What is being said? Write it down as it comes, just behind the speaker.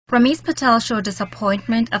Rameez Patel showed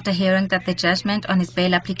disappointment after hearing that the judgment on his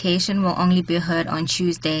bail application will only be heard on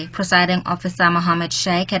Tuesday. Presiding officer Mohammed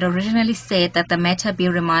Sheikh had originally said that the matter be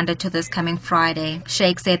remanded to this coming Friday.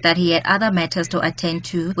 Sheikh said that he had other matters to attend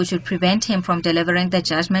to, which would prevent him from delivering the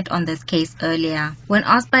judgment on this case earlier. When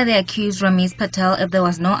asked by the accused Rameez Patel if there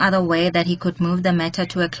was no other way that he could move the matter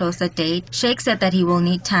to a closer date, Sheikh said that he will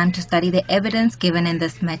need time to study the evidence given in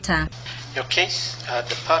this matter. Your case,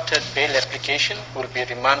 the parted bail application will be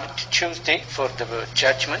remanded to Tuesday for the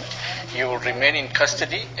judgment. You will remain in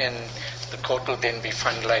custody and the court will then be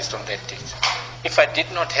finalized on that date. If I did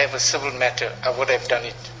not have a civil matter, I would have done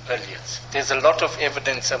it earlier. There's a lot of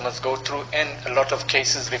evidence I must go through and a lot of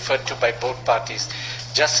cases referred to by both parties.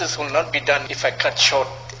 Justice will not be done if I cut short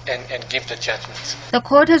and give the judgments. The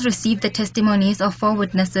court has received the testimonies of 4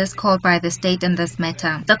 witnesses called by the state in this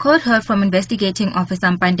matter. The court heard from investigating officer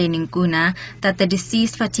Mpande Ninkuna that the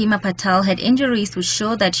deceased Fatima Patel had injuries which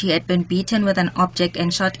show that she had been beaten with an object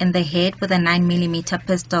and shot in the head with a 9mm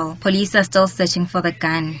pistol. Police are still searching for the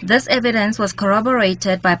gun. This evidence was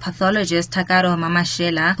corroborated by pathologist Takaro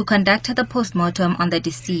Mamashela, who conducted the postmortem on the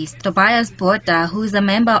deceased. Tobias Bota, who is a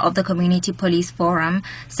member of the Community Police Forum,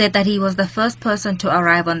 said that he was the first person to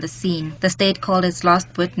arrive on the scene. The state called its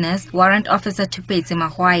last witness, Warrant Officer Tupetsi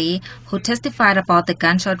Mahwai, who testified about the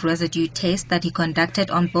gunshot residue test that he conducted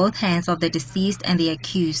on both hands of the deceased and the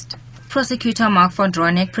accused. Prosecutor Mark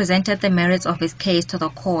Vondronik presented the merits of his case to the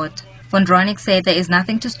court. Vondronik said there is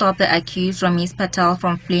nothing to stop the accused Rameez Patel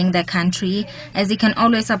from fleeing the country, as he can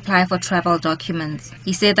always apply for travel documents.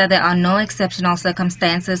 He said that there are no exceptional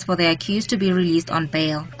circumstances for the accused to be released on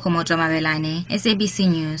bail. Khomotso Mabelane, SABC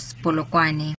News, Polokwane.